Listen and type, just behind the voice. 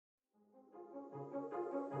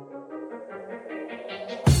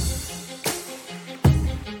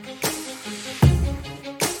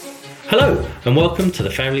Hello and welcome to the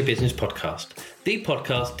Family Business Podcast, the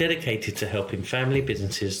podcast dedicated to helping family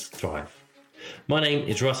businesses thrive. My name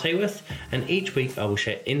is Ross Hayworth, and each week I will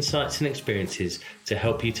share insights and experiences to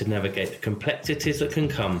help you to navigate the complexities that can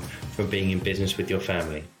come from being in business with your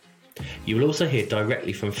family. You will also hear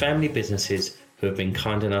directly from family businesses who have been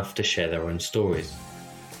kind enough to share their own stories.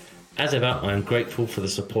 As ever, I am grateful for the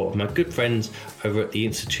support of my good friends over at the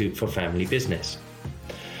Institute for Family Business.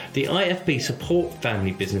 The IFB support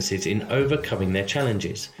family businesses in overcoming their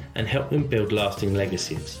challenges and help them build lasting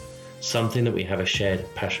legacies, something that we have a shared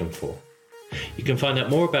passion for. You can find out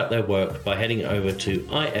more about their work by heading over to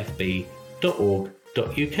ifb.org.uk.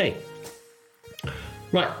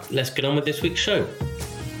 Right, let's get on with this week's show.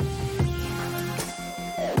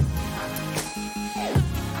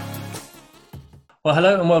 Well,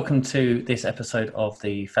 hello and welcome to this episode of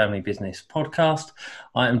the Family Business Podcast.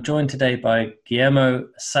 I am joined today by Guillermo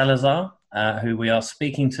Salazar, who we are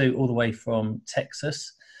speaking to all the way from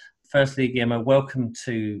Texas. Firstly, Guillermo, welcome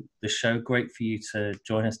to the show. Great for you to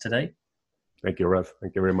join us today. Thank you, Russ.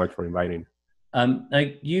 Thank you very much for inviting. Now,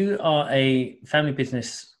 you are a family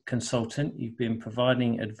business consultant. You've been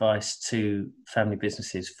providing advice to family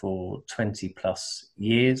businesses for 20 plus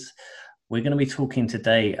years. We're going to be talking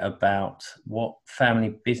today about what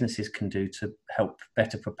family businesses can do to help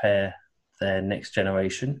better prepare their next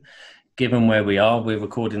generation. Given where we are, we're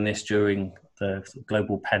recording this during the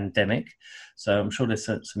global pandemic, so I'm sure there's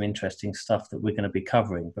some interesting stuff that we're going to be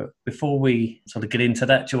covering. But before we sort of get into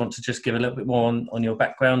that, do you want to just give a little bit more on your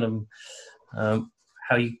background and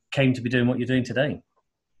how you came to be doing what you're doing today?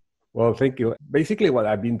 Well, thank you. Basically, what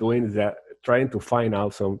I've been doing is that trying to find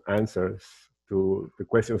out some answers to the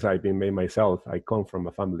questions I've been made myself. I come from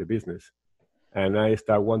a family business, and I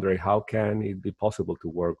start wondering how can it be possible to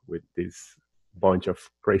work with this bunch of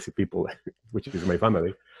crazy people, which is my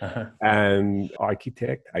family. And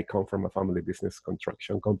architect, I come from a family business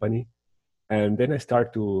construction company. And then I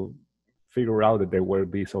start to figure out that there will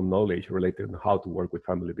be some knowledge related to how to work with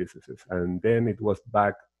family businesses. And then it was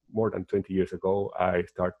back more than 20 years ago, I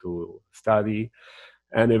started to study.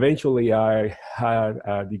 And eventually I had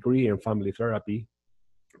a degree in family therapy.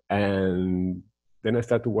 And then I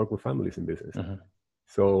started to work with families in business.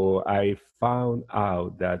 So I found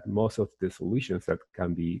out that most of the solutions that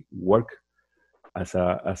can be work as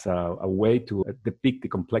a way to depict the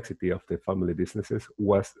complexity of the family businesses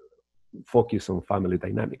was focused on family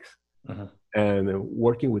dynamics. And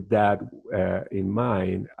working with that in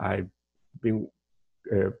mind, I've been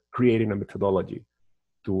creating a methodology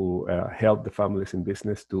to help the families in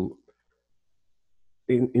business to,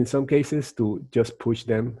 in some cases, to just push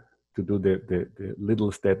them to do the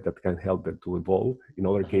little step that can help them to evolve. In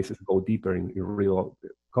other cases, go deeper in real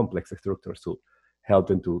complex structures to help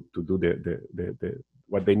them to do the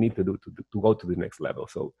what they need to do to go to the next level.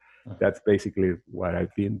 So that's basically what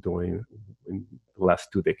I've been doing in the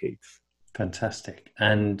last 2 decades. Fantastic.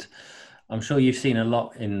 And I'm sure you've seen a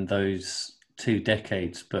lot in those 2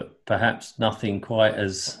 decades, but perhaps nothing quite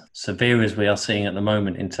as severe as we are seeing at the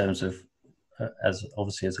moment in terms of, as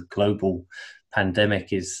obviously as a global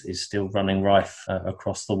pandemic is still running rife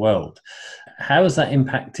across the world. How has that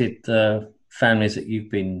impacted the families that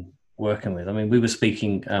you've been working with? I mean, we were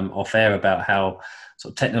speaking off air about how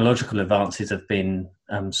sort of technological advances have been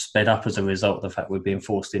sped up as a result of the fact we're being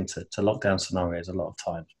forced into lockdown scenarios a lot of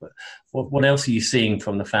times. But what else are you seeing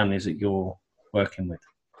from the families that you're working with?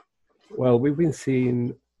 Well, we've been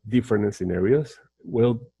seeing different scenarios.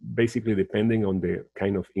 Well, basically depending on the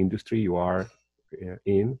kind of industry you are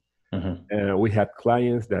in. We had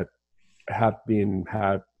clients that had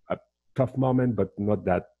a tough moment, but not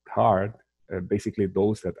that hard. Basically,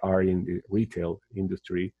 those that are in the retail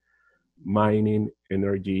industry, mining,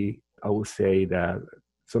 energy. I would say that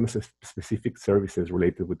some specific services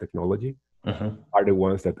related with technology are the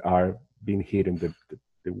ones that are being hit in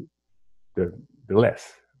the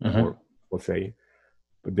less, we'll say.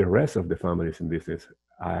 But the rest of the families in business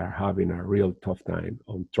are having a real tough time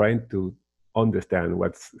on trying to understand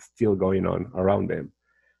what's still going on around them.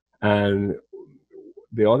 And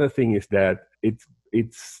the other thing is that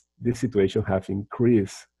this situation has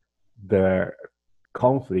increased the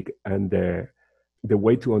conflict and the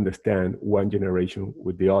way to understand one generation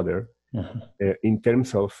with the other in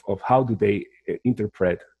terms of how do they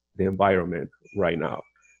interpret the environment right now.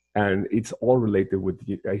 And it's all related with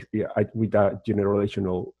a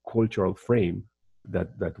generational cultural frame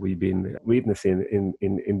that we've been witnessing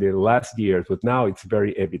in the last years, but now it's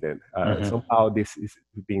very evident. Somehow this is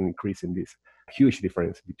being increasing this huge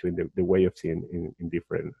difference between the way of seeing in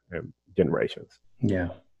different generations. Yeah.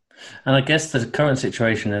 And I guess the current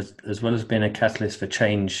situation, as well as being a catalyst for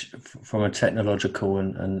change from a technological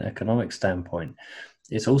and economic standpoint,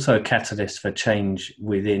 it's also a catalyst for change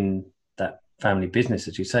within that family business,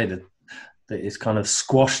 as you say, that it's kind of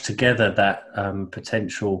squashed together that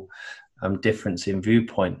potential difference in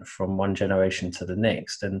viewpoint from one generation to the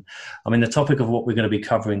next. And I mean, the topic of what we're going to be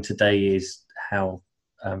covering today is how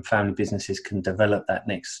family businesses can develop that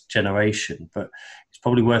next generation. But it's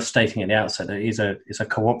probably worth stating at the outset that it's a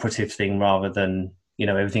cooperative thing rather than, you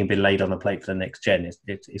know, everything being laid on the plate for the next gen.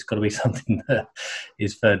 It's got to be something that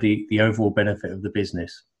is for the overall benefit of the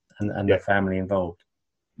business and Yeah. the family involved.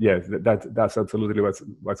 Yes, that's absolutely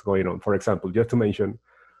what's going on. For example, just to mention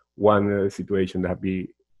one situation that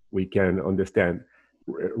we can understand.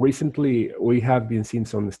 Recently, we have been seeing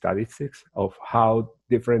some statistics of how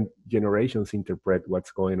different generations interpret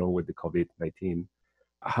what's going on with the COVID-19.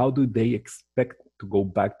 How do they expect to go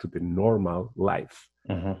back to the normal life?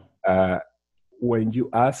 Mm-hmm. When you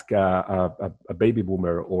ask a baby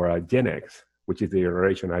boomer or a Gen X, which is the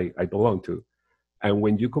generation I belong to, and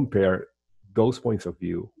when you compare those points of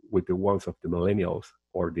view with the ones of the millennials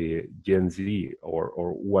or the Gen Z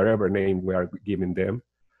or whatever name we are giving them,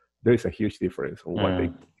 there is a huge difference on what they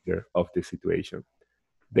consider of the situation.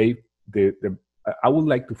 I would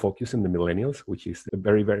like to focus on the millennials, which is a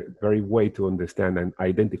very, very, very way to understand and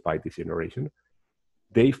identify this generation.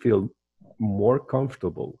 They feel more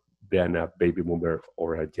comfortable than a baby boomer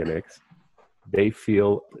or a Gen X. They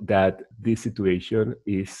feel that this situation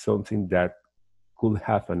is something that could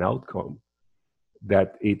have an outcome,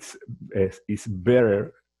 that it's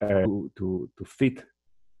better to fit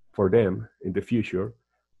for them in the future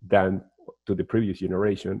than to the previous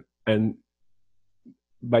generation. And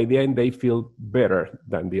by the end, they feel better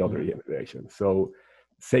than the other generation. So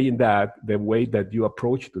saying that, the way that you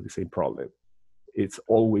approach to the same problem, it's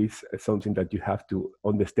always something that you have to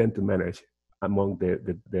understand to manage among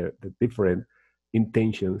the different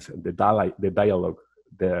intentions, the dialogue,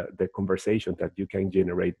 the conversation that you can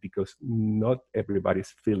generate, because not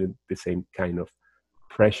everybody's feeling the same kind of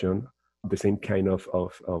pressure, the same kind of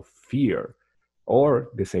fear, or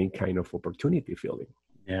the same kind of opportunity feeling.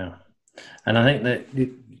 Yeah. And I think that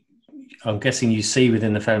I'm guessing you see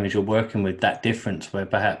within the families you're working with that difference where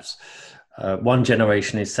perhaps one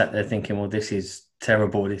generation is sat there thinking, well, this is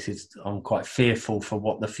terrible. I'm quite fearful for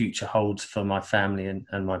what the future holds for my family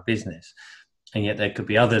and my business. And yet there could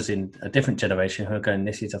be others in a different generation who are going,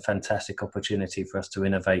 this is a fantastic opportunity for us to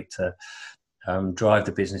innovate, to drive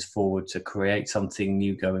the business forward, to create something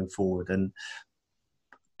new going forward. And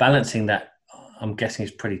balancing that, I'm guessing,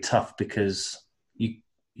 is pretty tough because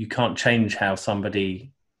you can't change how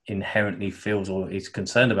somebody inherently feels or is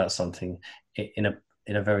concerned about something in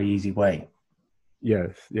a very easy way.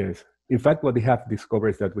 Yes. In fact, what they have discovered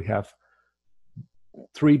is that we have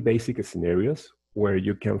three basic scenarios where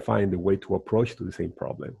you can find a way to approach to the same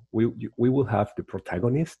problem. We will have the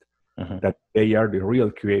protagonist, that they are the real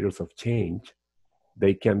creators of change.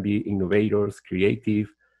 They can be innovators,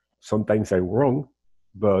 creative. Sometimes they're wrong,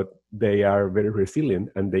 but they are very resilient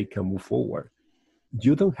and they can move forward.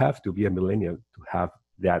 You don't have to be a millennial to have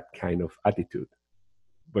that kind of attitude,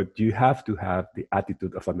 but you have to have the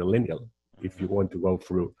attitude of a millennial if you want to go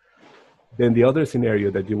through. Then the other scenario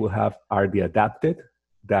that you will have are the adapted,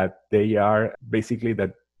 that they are basically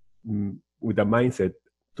that with a mindset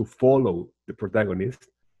to follow the protagonist.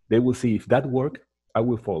 They will see if that works, I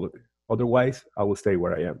will follow it. Otherwise, I will stay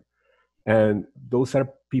where I am. And those are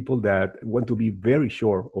people that want to be very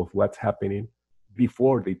sure of what's happening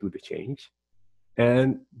before they do the change.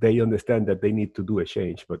 And they understand that they need to do a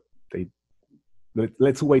change, but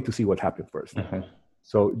let's wait to see what happens first.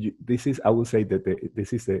 So this is, I would say that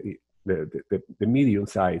this is the medium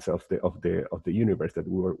size of the universe that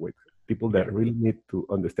we work with. People that really need to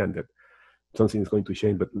understand that something is going to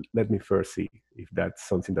change, but let me first see if that's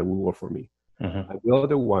something that will work for me. And the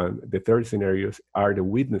other one, the third scenarios, are the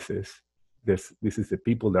witnesses. This is the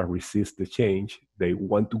people that resist the change. They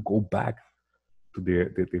want to go back to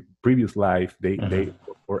the previous life. They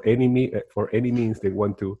for any means they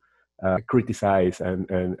want to criticize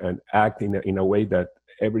and act in a way that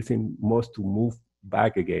everything must to move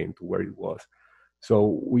back again to where it was.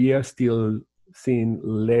 So we are still seeing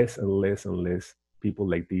less and less and less people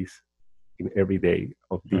like this in every day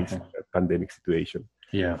of this pandemic situation.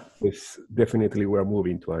 Yeah, it's definitely we're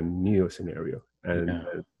moving to a new scenario,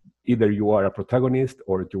 and either you are a protagonist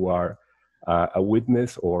or you are a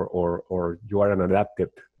witness, or you are an adapted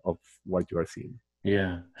of what you are seeing.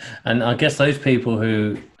 Yeah, and I guess those people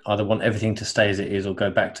who either want everything to stay as it is or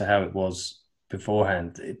go back to how it was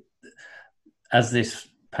beforehand, as this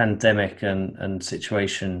pandemic and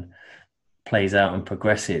situation plays out and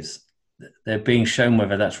progresses, they're being shown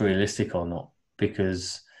whether that's realistic or not,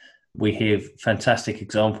 because we hear fantastic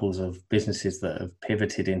examples of businesses that have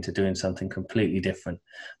pivoted into doing something completely different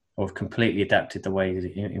or have completely adapted the way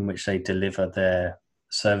in which they deliver their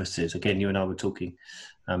services. Again, you and I were talking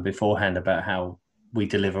beforehand about how we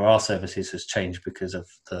deliver our services has changed because of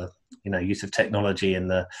the use of technology and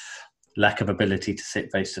the lack of ability to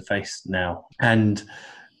sit face to face now. And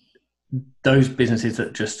those businesses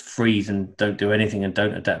that just freeze and don't do anything and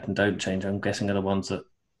don't adapt and don't change, I'm guessing, are the ones that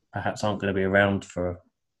perhaps aren't going to be around for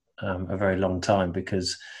a very long time,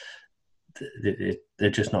 because they're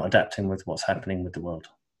just not adapting with what's happening with the world.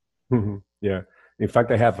 Mm-hmm. Yeah. In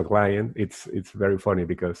fact, I have a client. It's very funny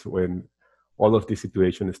because when all of this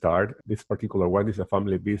situation started, this particular one is a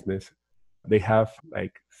family business. They have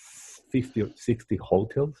like 50 or 60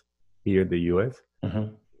 hotels here in the US.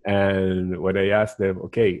 Mm-hmm. And when I asked them,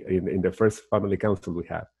 okay, in the first family council we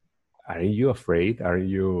had, aren't you afraid? Don't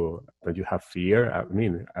you have fear? I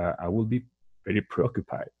mean, I will be very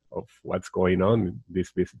preoccupied of what's going on in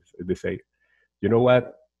this business. They say, you know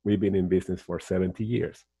what? We've been in business for 70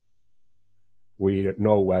 years. We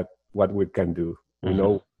know what we can do.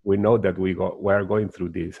 Mm-hmm. We know that we are going through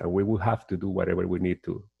this, and we will have to do whatever we need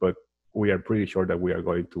to. But we are pretty sure that we are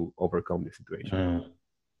going to overcome the situation. Mm.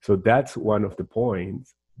 So that's one of the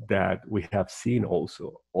points that we have seen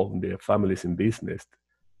also on the families in business,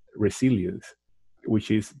 resilience, which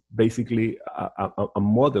is basically a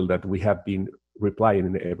model that we have been replying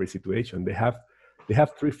in every situation. They have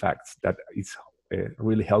 3 facts that is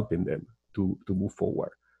really helping them to move forward.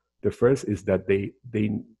 The first is that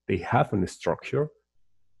they have a structure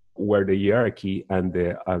where the hierarchy and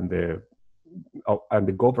the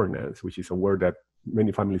governance, which is a word that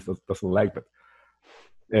many families doesn't like, but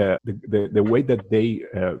the way that they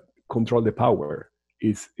control the power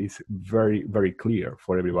is very, very clear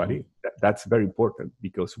for everybody. Mm-hmm. That's very important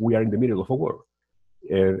because we are in the middle of a war.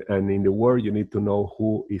 And in the war, you need to know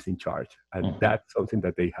who is in charge. And mm-hmm. that's something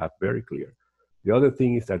that they have very clear. The other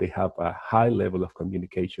thing is that they have a high level of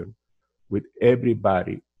communication with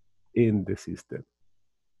everybody in the system.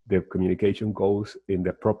 The communication goes in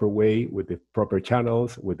the proper way, with the proper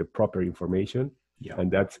channels, with the proper information. Yeah. And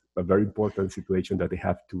that's a very important situation that they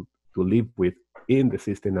have to live with in the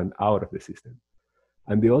system and out of the system.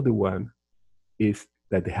 And the other one is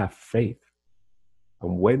that they have faith.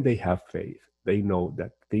 And when they have faith, they know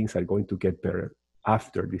that things are going to get better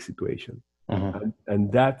after this situation. Mm-hmm.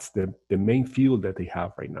 And that's the main fuel that they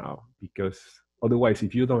have right now, because otherwise,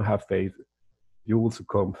 if you don't have faith, you will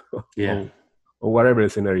succumb on whatever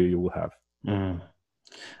scenario you will have. Mm.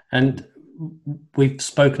 And we've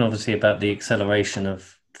spoken obviously about the acceleration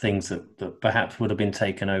of things that perhaps would have been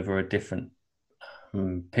taken over a different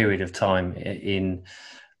period of time in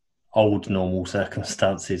old normal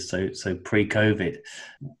circumstances, so pre-COVID.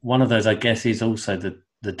 One of those, I guess, is also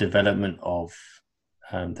the development of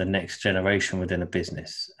the next generation within a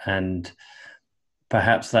business, and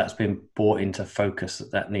perhaps that's been brought into focus,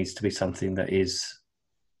 that needs to be something that is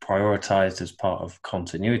prioritized as part of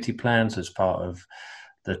continuity plans, as part of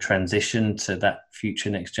the transition to that future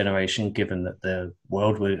next generation, given that the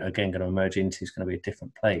world we're again going to emerge into is going to be a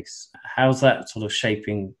different place. How's that sort of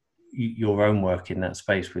shaping your own work in that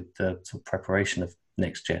space with the sort of preparation of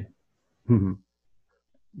next gen? Mm-hmm.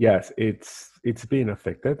 Yes, it's been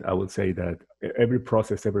affected. I would say that every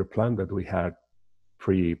process, every plan that we had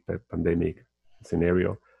pre-pandemic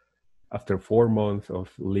scenario, after 4 months of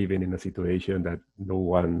living in a situation that no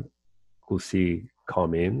one could see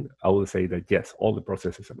come in, I will say that yes, all the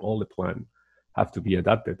processes and all the plan have to be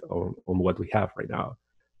adapted on what we have right now.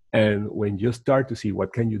 And when you start to see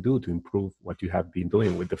what can you do to improve what you have been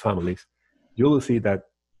doing with the families, you will see that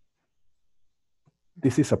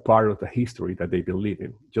this is a part of the history that they've been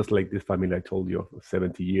living, just like this family I told you of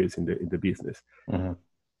 70 years in the business. Mm-hmm.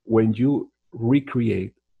 When you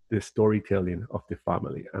recreate the storytelling of the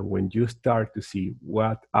family, and when you start to see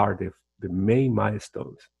what are the main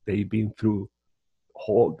milestones they've been through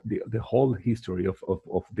the whole history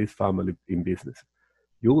of this family in business,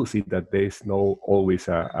 you will see that there's no always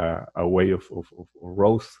a way of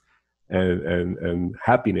rose and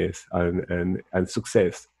happiness and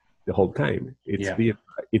success the whole time.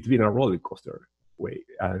 It's been a roller coaster way,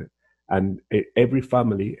 and every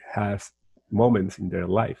family has moments in their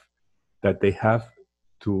life that they have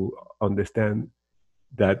to understand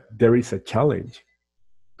that there is a challenge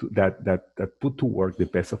that put to work the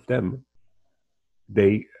best of them.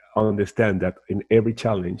 They understand that in every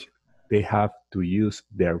challenge they have to use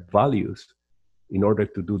their values in order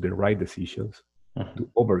to do the right decisions to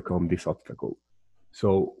overcome this obstacle.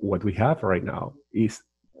 So what we have right now is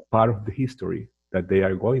part of the history that they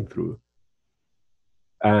are going through.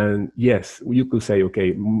 And yes, you could say,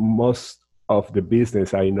 okay, most of the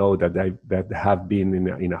business I know that have been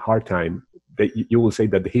in a hard time, that you will say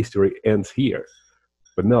that the history ends here.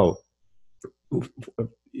 But no,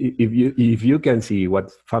 if you can see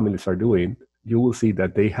what families are doing, you will see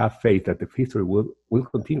that they have faith that the history will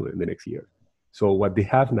continue in the next year. So what they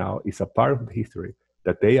have now is a part of the history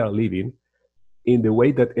that they are living in the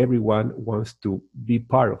way that everyone wants to be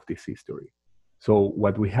part of this history. So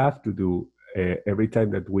what we have to do every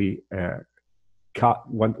time that we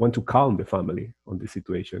want to calm the family on the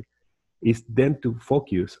situation is then to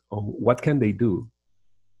focus on what can they do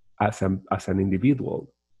as an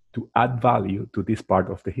individual to add value to this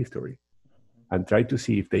part of the history, and try to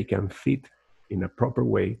see if they can fit in a proper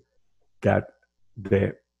way that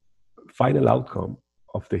the final outcome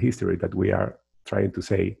of the history that we are trying to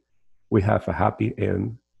say, we have a happy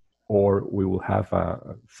end, or we will have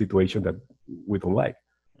a situation that we don't like.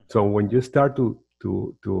 So when you start to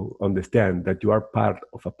understand that you are part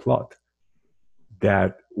of a plot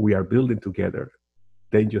that we are building together,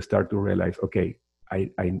 then you start to realize, okay,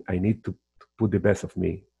 I need to put the best of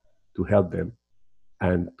me to help them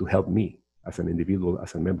and to help me as an individual,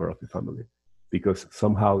 as a member of the family, because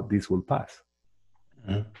somehow this will pass.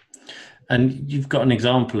 Mm-hmm. And you've got an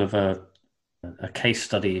example of a case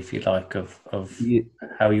study, if you like, of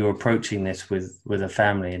how you're approaching this with a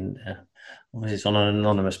family, and obviously it's on an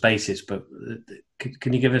anonymous basis, but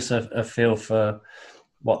can you give us a feel for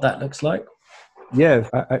what that looks like? Yes,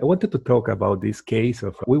 I wanted to talk about this case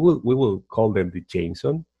of, we will call them the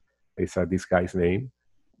Jameson. It's this guy's name.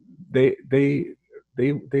 This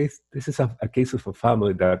is a case of a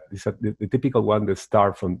family that is the typical one that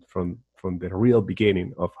start from the real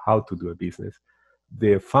beginning of how to do a business.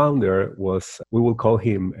 The founder was, we will call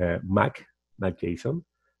him Mac Jason.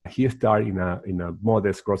 He started in a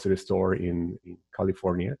modest grocery store in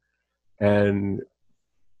California, and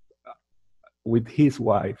with his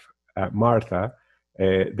wife Martha,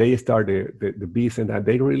 they started the business, and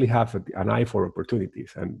they really have an eye for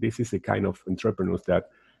opportunities. And this is the kind of entrepreneurs that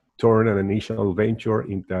turn an initial venture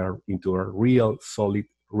into a real solid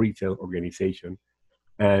retail organization.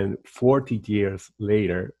 And 40 years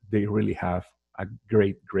later, they really have a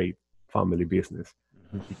great family business,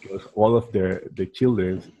 because all of the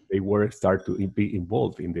children, they were start to be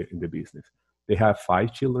involved in the business. They have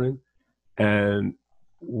 5 children, and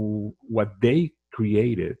what they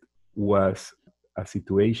created was a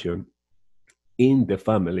situation in the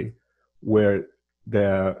family where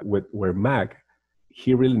Mac,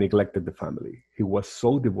 he really neglected the family. He was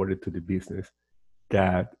so devoted to the business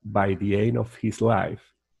that by the end of his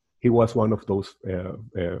life, he was one of those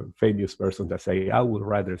famous persons that say, "I would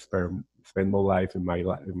rather spend more life in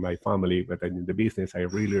my family, but in the business, I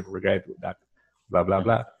really regret that." Blah blah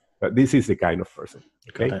blah. But this is the kind of person.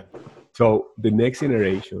 Okay, so the next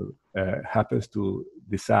generation happens to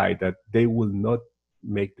decide that they will not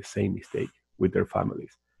make the same mistake with their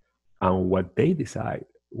families, and what they decide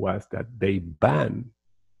was that they ban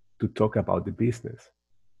to talk about the business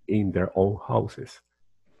in their own houses.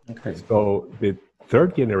 Okay. So the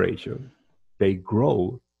third generation, they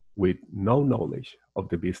grow with no knowledge of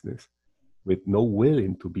the business, with no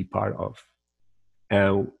willing to be part of.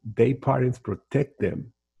 And their parents protect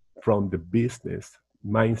them from the business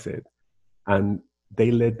mindset, and they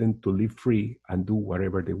let them to live free and do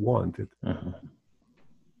whatever they wanted. Uh-huh.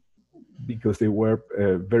 Because they were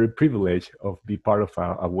very privileged of be part of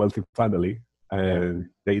a wealthy family, and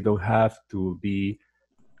they don't have to be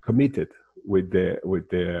committed with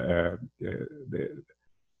the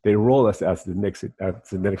role as the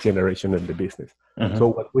next generation in the business. Uh-huh. So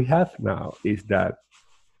what we have now is that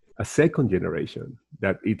a second generation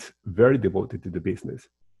that it's very devoted to the business,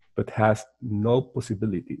 but has no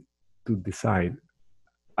possibility to design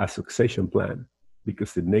a succession plan,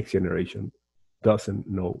 because the next generation doesn't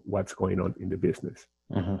know what's going on in the business.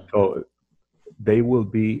 Uh-huh. So they will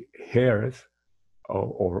be heirs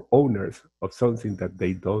or owners of something that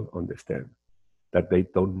they don't understand, that they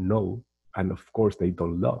don't know, and of course they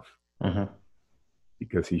don't love. Uh-huh.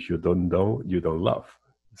 Because if you don't know, you don't love.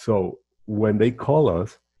 So when they call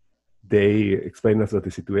us, they explain us the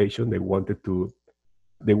situation. They wanted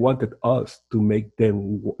us to make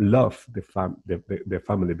them love the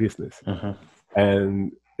family business. Uh-huh.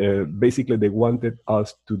 And basically they wanted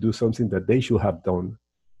us to do something that they should have done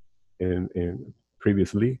in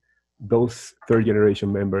previously. Those third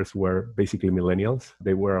generation members were basically millennials.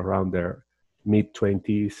 They were around their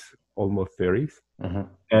mid-20s, almost 30s. Uh-huh.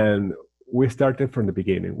 And we started from the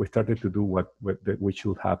beginning. We started to do what we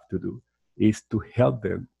should have to do, is to help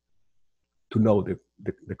them to know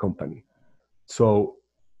the company. So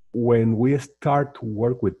when we start to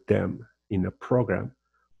work with them in a program,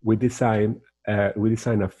 we design a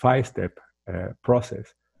 5-step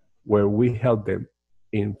process where we help them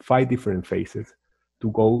in 5 different phases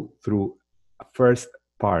to go through a first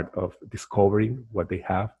part of discovering what they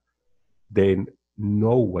have, then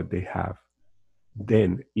know what they have.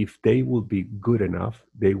 Then, if they will be good enough,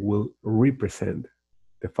 they will represent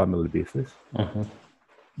the family business.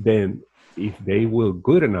 Then, if they will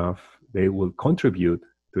good enough, they will contribute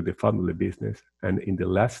to the family business. And in the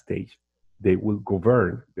last stage, they will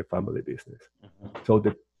govern the family business. So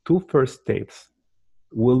the 2 first steps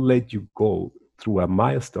will let you go through a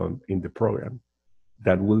milestone in the program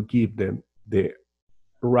that will give them the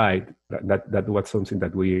right, that was something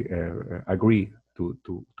that we agree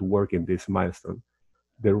to work in this milestone,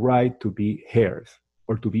 the right to be heirs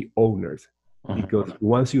or to be owners. Because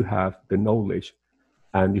once you have the knowledge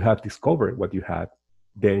and you have discovered what you have,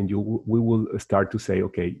 then we will start to say,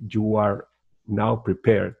 okay, you are now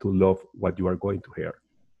prepared to love what you are going to hear.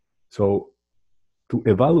 So to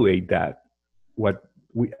evaluate that, what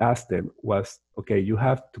we asked them was, okay, you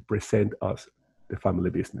have to present us the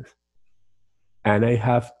family business. And I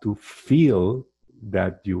have to feel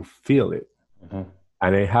that you feel it.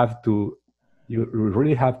 And I have to, you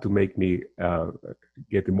really have to make me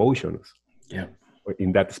get emotions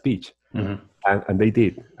in that speech. And they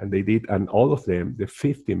did. And all of them, the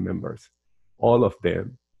 15 members, all of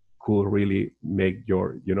them could really make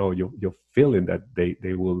your feeling that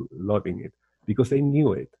they will loving it because they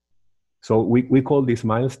knew it. So we call this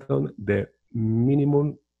milestone the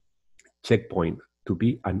minimum checkpoint to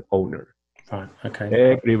be an owner. Right.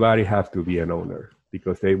 Okay. Everybody has to be an owner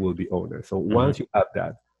because they will be owners. So once you have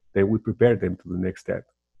that, then we prepare them to the next step,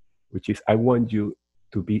 which is I want you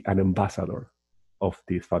to be an ambassador of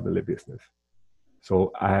this family business.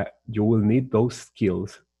 So you will need those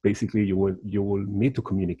skills. Basically, you will need to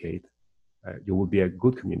communicate. You will be a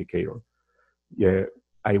good communicator. Yeah,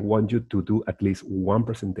 I want you to do at least 1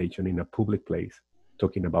 presentation in a public place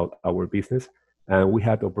talking about our business. And we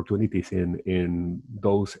had opportunities in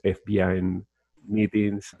those FBIN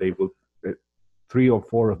meetings. They will 3 or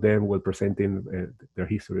 4 of them will presenting their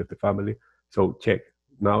history of the family. So check.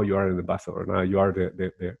 Now you are an ambassador. Now you are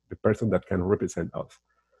the person that can represent us.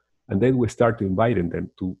 And then we start to inviting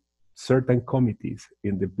them to certain committees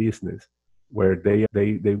in the business where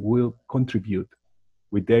they will contribute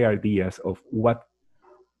with their ideas of what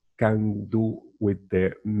can do with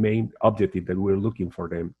the main objective that we're looking for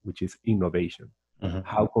them, which is innovation.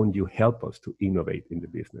 How can you help us to innovate in the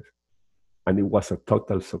business? And it was a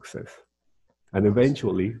total success. And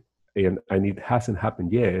eventually, and it hasn't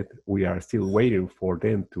happened yet, we are still waiting for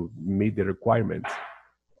them to meet the requirements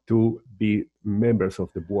to be members of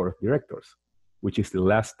the board of directors, which is the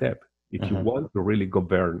last step. If you want to really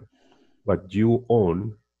govern what you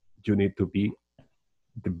own, you need to be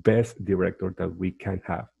the best director that we can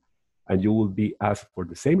have. And you will be asked for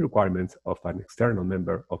the same requirements of an external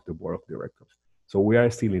member of the board of directors. So we are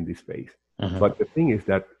still in this phase. But the thing is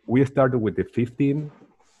that we started with the 15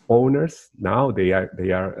 owners. Now they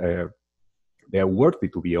are worthy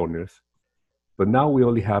to be owners. But now we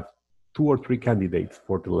only have 2 or 3 candidates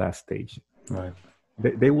for the last stage. Right.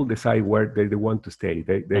 They will decide where they want to stay.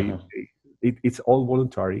 It's all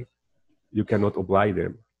voluntary. You cannot oblige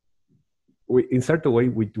them. In certain way,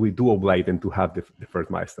 we do oblige them to have the first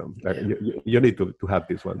milestone. You need to have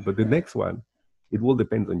this one. But the next one, it will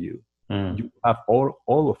depend on you. You have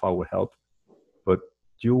all of our help, but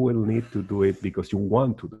you will need to do it because you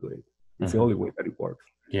want to do it. It's the only way that it works.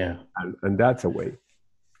 Yeah. And that's a way.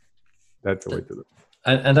 That's a way to do it.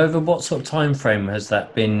 And over what sort of time frame has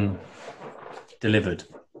that been delivered?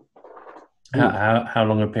 How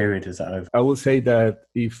long a period is that over? I will say that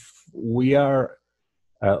if we are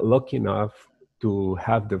lucky enough to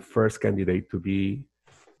have the first candidate to be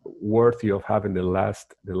worthy of having the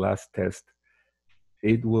last test,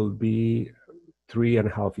 it will be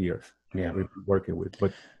 3.5 years. Yeah, we're working with,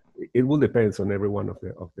 but it will depend on every one of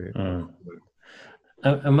the.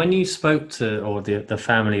 And when you spoke to, or the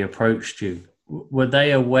family approached you, were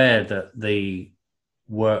they aware that the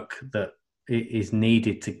work that is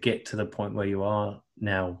needed to get to the point where you are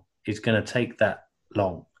now is going to take that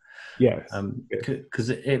long? Yes. Because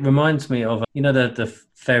it reminds me of, the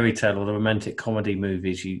fairy tale or the romantic comedy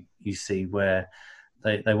movies you see where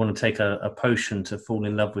they want to take a potion to fall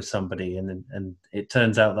in love with somebody, and it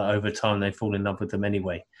turns out that over time they fall in love with them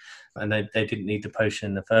anyway, and they didn't need the potion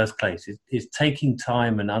in the first place. It's taking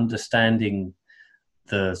time and understanding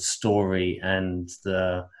the story and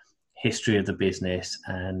the history of the business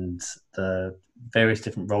and the various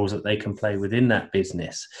different roles that they can play within that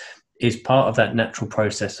business is part of that natural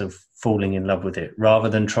process of falling in love with it, rather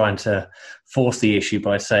than trying to force the issue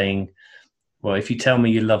by saying, well, if you tell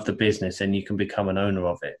me you love the business, then you can become an owner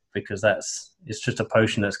of it, because it's just a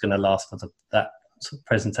potion that's going to last for that sort of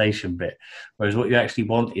presentation bit. Whereas what you actually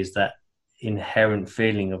want is that inherent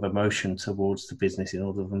feeling of emotion towards the business in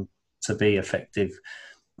order for them to be effective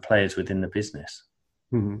players within the business.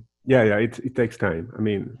 Mm-hmm. Yeah, it takes time. I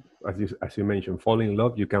mean, as you mentioned, falling in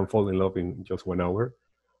love, you can fall in love in just 1 hour,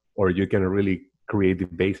 or you can really create the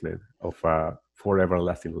basement of forever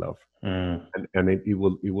lasting love, and it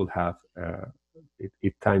will have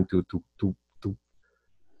it time to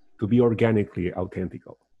be organically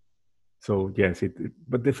authentical. So yes,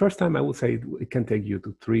 but the first time I would say it can take you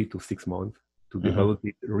to 3 to 6 months to develop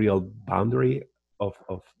the real boundary of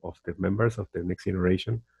the members of the next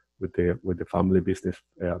generation with the family business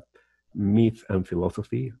myth and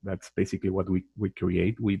philosophy. That's basically what we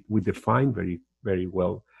create. We define very, very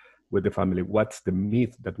well with the family what's the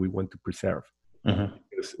myth that we want to preserve.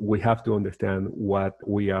 Because we have to understand what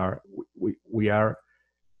we are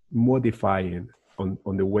modifying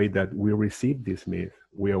on the way that we receive this myth.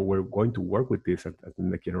 We're going to work with this at the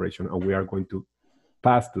next generation, and we are going to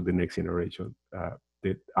pass to the next generation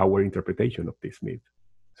our interpretation of this myth.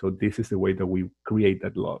 So this is the way that we create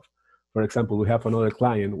that love. For example, we have another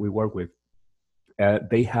client we work with.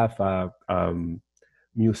 They have a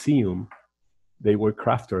museum. They were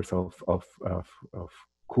crafters of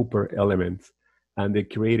copper elements, and they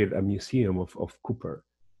created a museum of copper.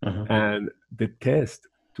 And the test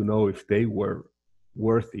to know if they were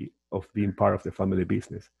worthy of being part of the family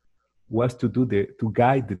business was to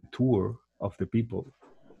guide the tour of the people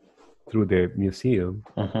through the museum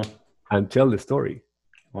and tell the story.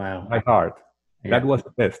 Wow. By heart. Yeah. That was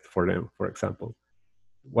the test for them, for example.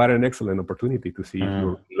 What an excellent opportunity to see if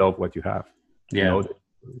you love what you have. Yeah.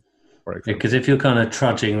 For example. Because if you're kind of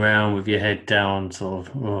trudging around with your head down, sort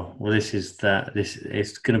of,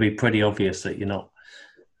 it's going to be pretty obvious that you're not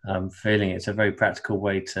feeling it. It's a very practical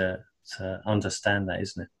way to understand that,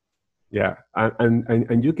 isn't it? Yeah,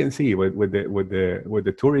 and you can see with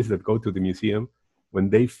the tourists that go to the museum, when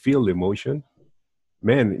they feel the emotion,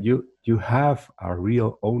 man, you have a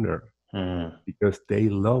real owner because they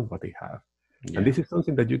love what they have. Yeah. And this is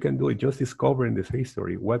something that you can do just discovering this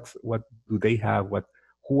history. What do they have?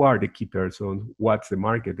 Who are the key persons? What's the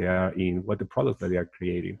market they are in? What the products that they are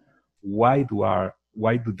creating? Why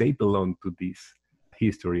do they belong to this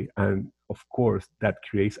history? And of course, that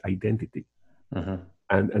creates identity.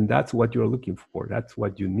 And that's what you're looking for. That's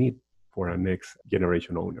what you need for a next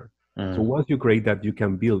generation owner. So once you create that, you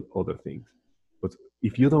can build other things. But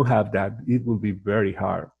if you don't have that, it will be very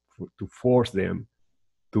hard to force them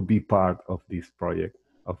to be part of this project,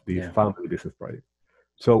 of this family business project.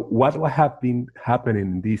 So what have been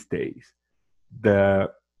happening these days?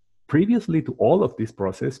 Previously to all of this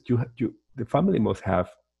process, the family must have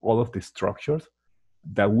all of the structures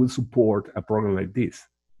that will support a program like this,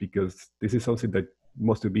 because this is something that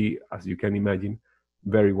must be, as you can imagine,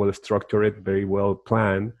 very well structured, very well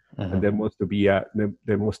planned, and there must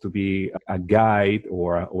be a guide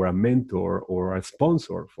or a mentor or a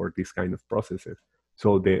sponsor for this kind of processes.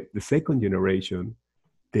 So the second generation,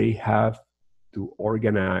 they have to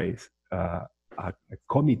organize a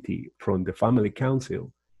committee from the family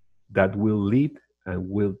council that will lead and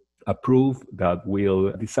will approve, that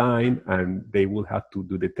will design, and they will have to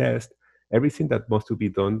do the test, everything that must be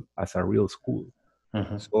done as a real school.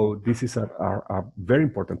 So this is a very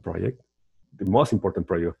important project, the most important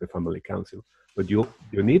project of the family council. But you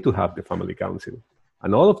need to have the family council,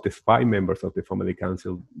 and all of the 5 members of the family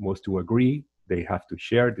council must to agree. They have to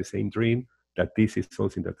share the same dream that this is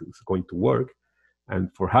something that is going to work. And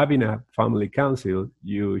for having a family council,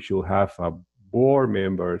 you should have board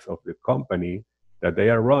members of the company that they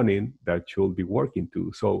are running that should be working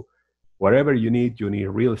too. So whatever you need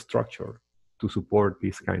real structure to support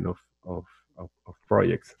this kind of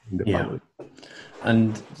projects in the family.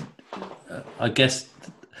 And I guess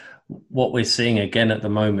what we're seeing again at the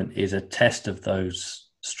moment is a test of those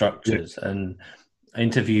structures. And I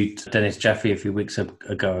interviewed Dennis Jaffe a few weeks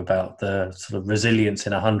ago about the sort of resilience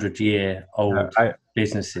in 100-year-old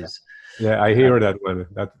businesses. Yeah, I hear that one.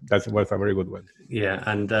 That was a very good one. Yeah,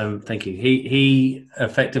 and thank you. He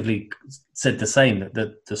effectively said the same,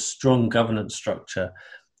 that the strong governance structure,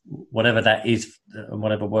 whatever that is and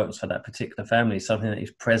whatever works for that particular family, is something that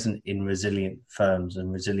is present in resilient firms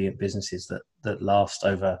and resilient businesses that last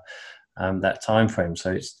over that time frame.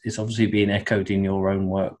 So it's obviously being echoed in your own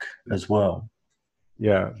work as well.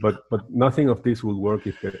 Yeah, but nothing of this will work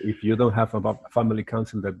if you don't have a family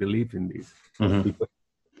council that believes in this. Because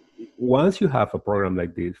once you have a program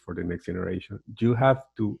like this for the next generation, you have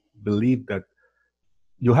to believe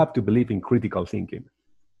in critical thinking.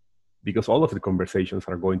 because all of the conversations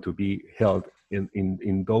are going to be held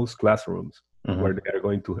in those classrooms where they are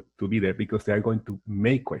going to be there, because they are going to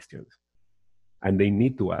make questions and they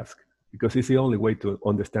need to ask, because it's the only way to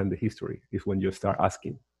understand the history is when you start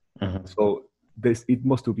asking. So it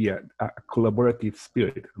must to be a collaborative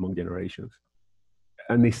spirit among generations,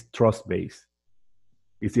 and it's trust-based.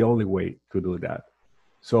 It's the only way to do that.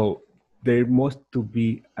 So there must to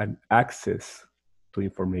be an access to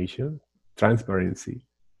information, transparency.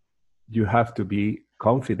 You have to be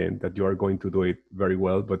confident that you are going to do it very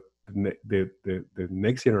well, but the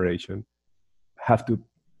next generation have to.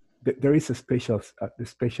 There is a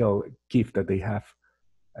special gift that they have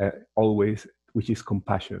always, which is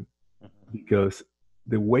compassion, because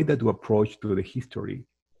the way that you approach to the history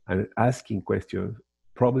and asking questions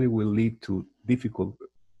probably will lead to difficult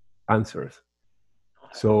answers.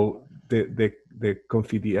 So the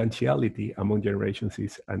confidentiality among generations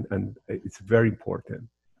is and it's very important.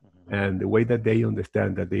 And the way that they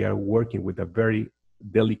understand that they are working with a very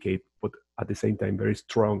delicate but at the same time very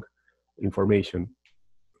strong information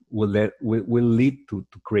will lead to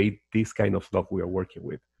create this kind of love we are working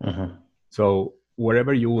with. So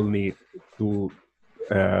wherever you will need to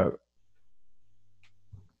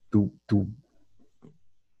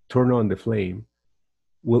turn on the flame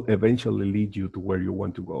will eventually lead you to where you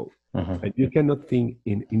want to go. And you cannot think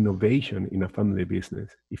in innovation in a family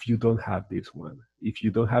business if you don't have this one, if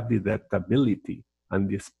you don't have the adaptability and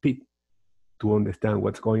the speed to understand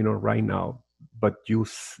what's going on right now, but you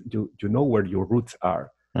know where your roots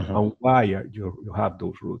are and why you have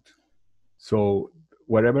those roots. So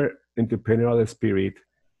whatever entrepreneurial spirit,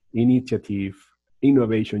 initiative,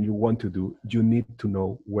 innovation you want to do, you need to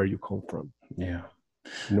know where you come from. Yeah.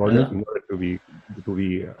 In order to be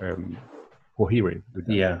coherent with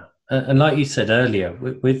that. Yeah. And like you said earlier,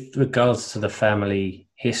 with regards to the family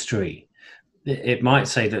history, it might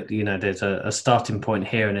say that, there's a starting point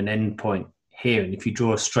here and an end point here. And if you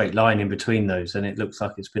draw a straight line in between those, then it looks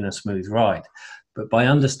like it's been a smooth ride. But by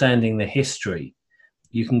understanding the history,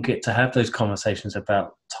 you can get to have those conversations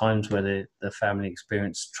about times where the family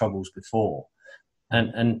experienced troubles before,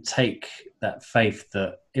 and take that faith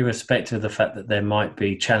that irrespective of the fact that there might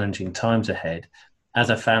be challenging times ahead, as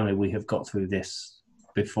a family, we have got through this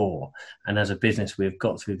before. And as a business, we have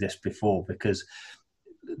got through this before, because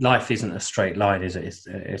life isn't a straight line, is it?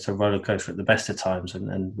 It's a roller coaster at the best of times.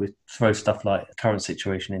 And we throw stuff like the current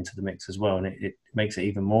situation into the mix as well. And it makes it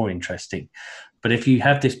even more interesting. But if you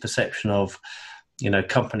have this perception of,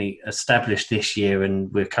 company established this year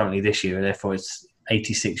and we're currently this year, and therefore it's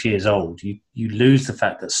 86 years old, you lose the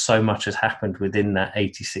fact that so much has happened within that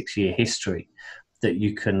 86-year history that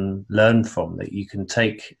you can learn from, that you can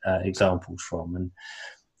take examples from. And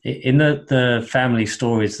in the family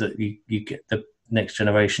stories that you get the next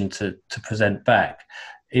generation to present back,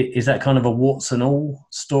 is that kind of a warts and all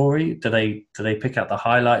story? Do they pick out the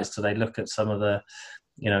highlights? Do they look at some of the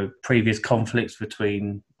previous conflicts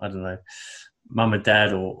between, I don't know, mum and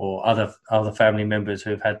dad or other family members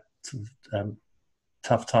who have had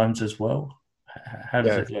tough times as well? How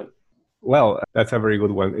does it look? Well, that's a very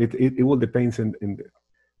good one. It will depend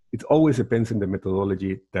it always depends on the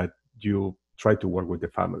methodology that you try to work with the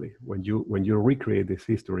family. When you recreate this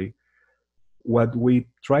history, what we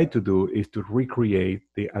try to do is to recreate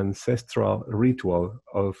the ancestral ritual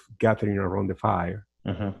of gathering around the fire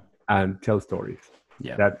and tell stories.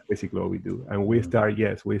 Yeah. That's basically what we do. And we start,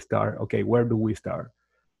 okay, where do we start?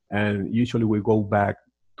 And usually we go back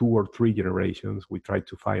 2 or 3 generations. We try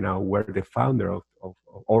to find out where the founder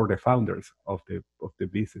or the founders of the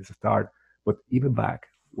business start. But even back,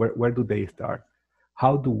 where do they start?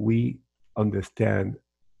 How do we understand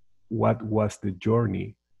what was the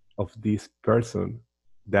journey of this person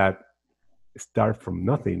that started from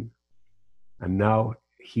nothing, and now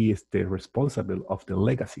he is the responsible of the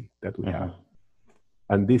legacy that we have?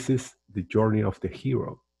 And this is the journey of the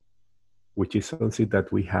hero, which is something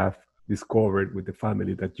that we have discovered with the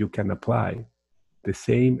family, that you can apply the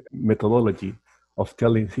same methodology of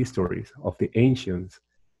telling histories of the ancients.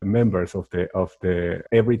 Members of the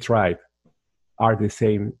every tribe are the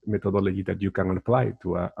same methodology that you can apply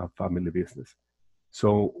to a family business.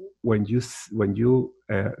 So when you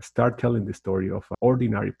start telling the story of an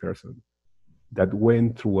ordinary person that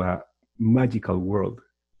went through a magical world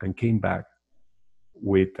and came back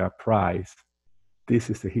with a prize, this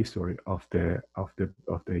is the history of the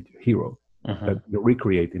hero that you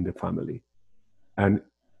recreate in the family. And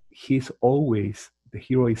the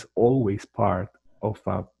hero is always part of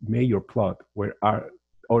a major plot where are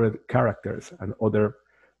other characters and other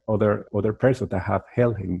persons that have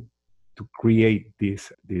helped him to create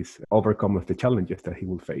this overcome of the challenges that he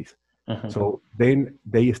will face. So then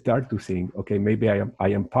they start to think, okay, maybe I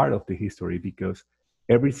am part of the history, because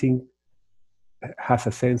everything has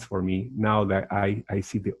a sense for me now that I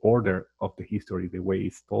see the order of the history, the way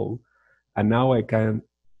it's told. And now I can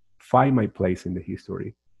find my place in the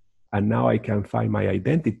history. And now I can find my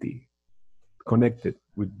identity connected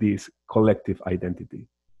with this collective identity.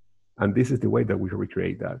 And this is the way that we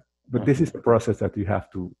recreate that. But this is the process that you have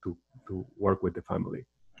to work with the family.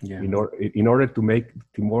 Yeah. In order to make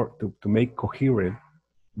to make coherent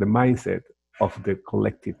the mindset of the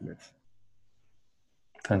collectiveness.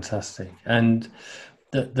 Fantastic. And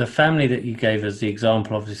the family that you gave as the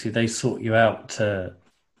example, obviously they sought you out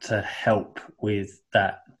to help with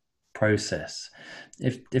that process.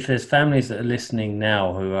 If there's families that are listening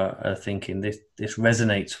now who are thinking this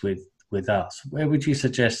resonates with us, where would you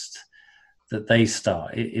suggest that they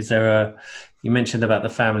start? Is there you mentioned about the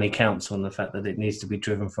family council and the fact that it needs to be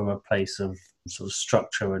driven from a place of sort of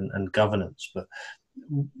structure and governance, but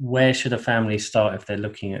where should a family start if they're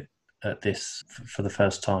looking at this for the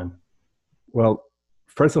first time? Well,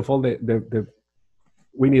 first of all,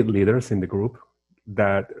 we need leaders in the group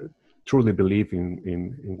that truly believe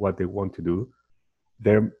in what they want to do.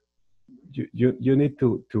 You need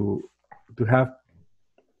to have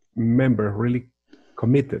members really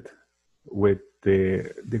committed with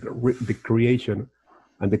the creation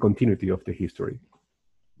and the continuity of the history.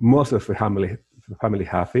 Most of the family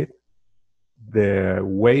have it. The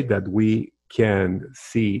way that we can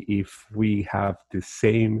see if we have the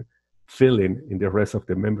same feeling in the rest of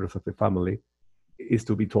the members of the family is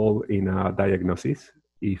to be told in a diagnosis.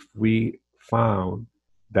 If we found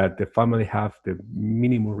that the family have the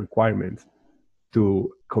minimum requirements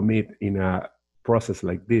to commit in a process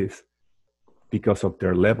like this, because of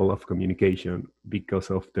their level of communication, because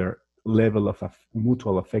of their level of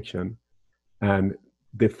mutual affection, and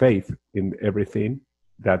the faith in everything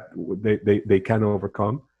that they can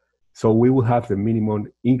overcome. So we will have the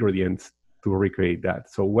minimum ingredients to recreate that.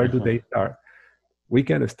 So where do they start? We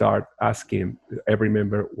can start asking every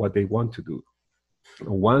member what they want to do.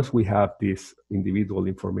 Once we have this individual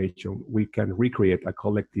information, we can recreate a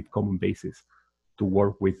collective common basis to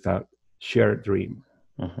work with a shared dream.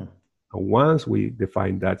 And once we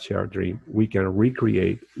define that shared dream, we can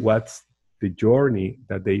recreate what's the journey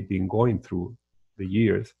that they've been going through the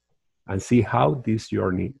years, and see how this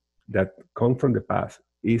journey that comes from the past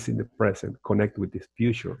is in the present connect with this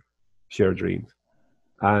future shared dreams.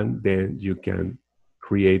 And then you can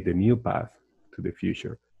create the new path to the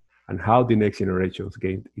future. And how the next generations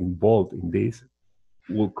get involved in this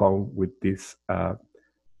will come with this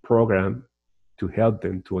program to help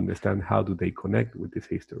them to understand how do they connect with this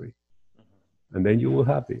history. And then you will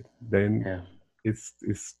have it. Then it's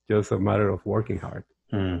just a matter of working hard.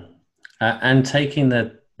 And taking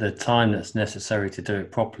the time that's necessary to do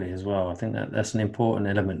it properly as well. I think that's an important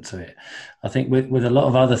element to it. I think with a lot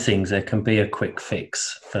of other things, there can be a quick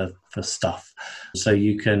fix for stuff. So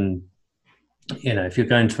you can, if you're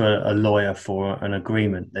going to a lawyer for an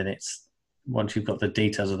agreement, then it's, once you've got the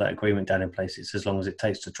details of that agreement down in place, it's as long as it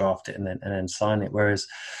takes to draft it and then sign it. Whereas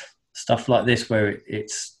stuff like this, where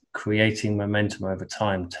it's creating momentum over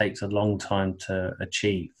time, takes a long time to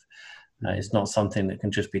achieve. It's not something that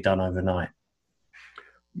can just be done overnight.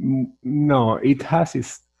 No, it has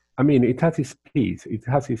its piece. It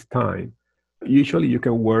has its time. Usually you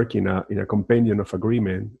can work in a compendium of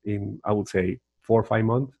agreement in, I would say, 4 or 5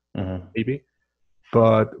 months, maybe.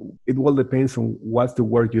 But it will depend on what's the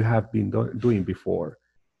work you have been doing before.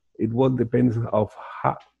 It will depend of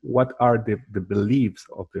what are the beliefs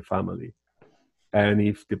of the family. And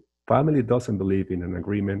if the family doesn't believe in an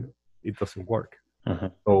agreement, it doesn't work.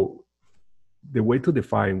 So the way to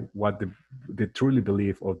define what the truly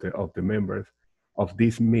belief of the members of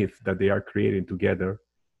this myth that they are creating together,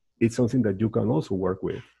 it's something that you can also work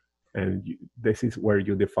with. And this is where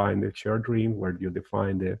you define the shared dream, where you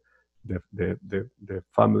define the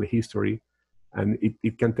family history. And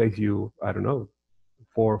it can take you, I don't know,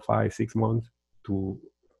 4, 5, 6 months to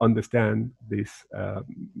understand this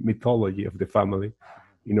mythology of the family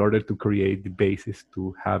in order to create the basis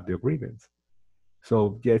to have the agreements.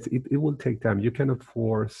 So yes, it will take time. You cannot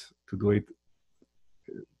force to do it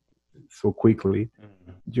so quickly.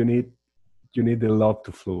 You need the love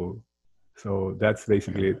to flow. So that's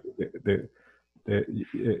basically the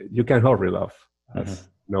you can hurry love, as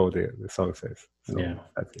the song says. So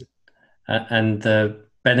that's it. And the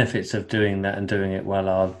benefits of doing that and doing it well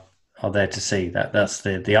are there to see. That's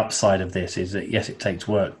the upside of this, is that yes, it takes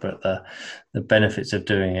work, but the benefits of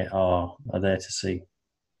doing it are there to see.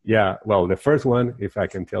 Yeah, well, the first one, if I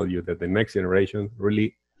can tell you that the next generation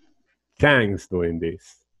really thanks doing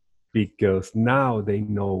this. because now they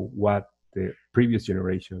know what the previous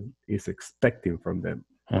generation is expecting from them.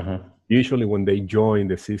 Usually when they join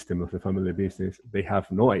the system of the family business, they have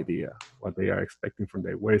no idea what they are expecting from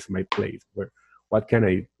them. Where is my place? What can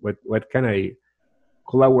I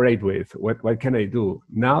collaborate with? What can I do?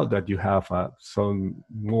 Now that you have some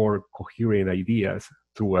more coherent ideas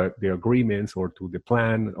through the agreements or to the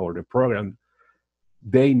plan or the program,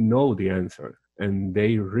 they know the answer and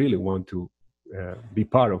they really want to be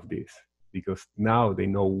part of this, because now they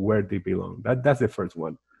know where they belong. That's the first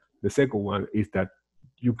one. The second one is that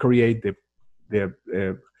you create the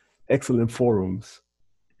excellent forums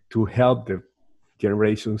to help the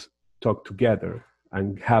generations talk together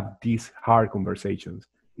and have these hard conversations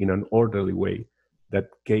in an orderly way, that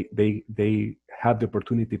they have the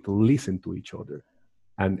opportunity to listen to each other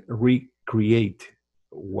and recreate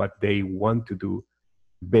what they want to do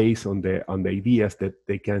based on the ideas that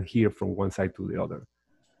they can hear from one side to the other.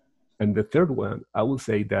 And the third one, I will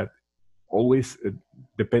say that always,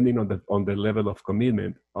 depending on the level of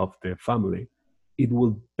commitment of the family, it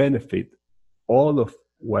will benefit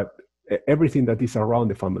everything that is around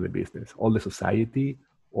the family business, all the society,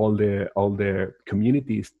 all the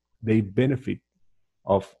communities. They benefit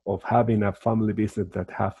of having a family business that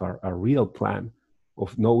have a real plan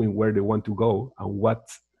of knowing where they want to go and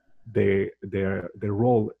what's their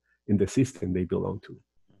role in the system they belong to.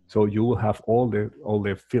 So you will have all the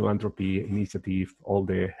philanthropy initiative, all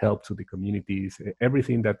the help to the communities,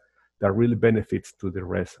 everything that really benefits to the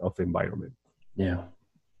rest of the environment. Yeah,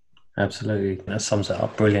 absolutely. That sums it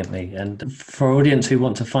up brilliantly. And for audience who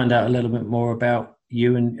want to find out a little bit more about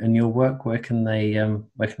you and your work, where can they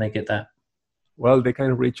get that? Well, they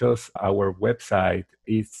can reach us. Our website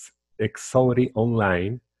is Exaudi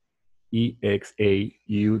Online,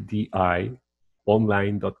 EXAUDI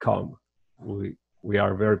online.com. We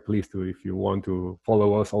are very pleased to, if you want to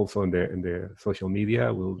follow us also in the social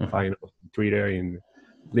media, we'll find us on Twitter, in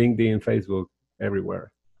LinkedIn, Facebook,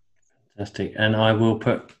 everywhere. Fantastic. And I will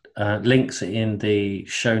put links in the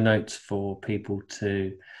show notes for people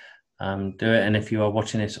to do it. And if you are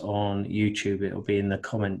watching this on YouTube, it will be in the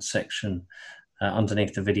comments section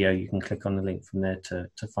underneath the video. You can click on the link from there to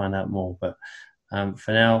find out more. But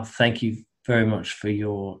for now, thank you very much for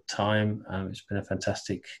your time. It's been a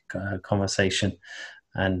fantastic conversation,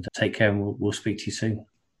 and take care, and we'll speak to you soon.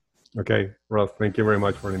 Okay, Ross, thank you very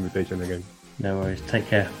much for the invitation again. No worries. Take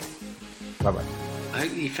care. Bye-bye. I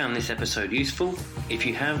hope you found this episode useful. If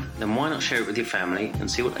you have, then why not share it with your family and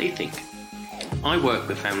see what they think? I work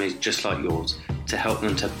with families just like yours to help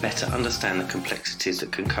them to better understand the complexities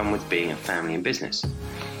that can come with being a family in business.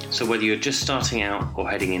 So whether you're just starting out or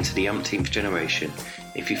heading into the umpteenth generation,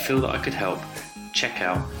 if you feel that I could help, check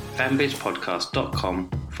out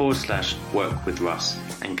fambizpodcast.com/work with Russ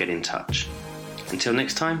and get in touch. Until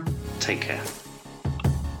next time, take care.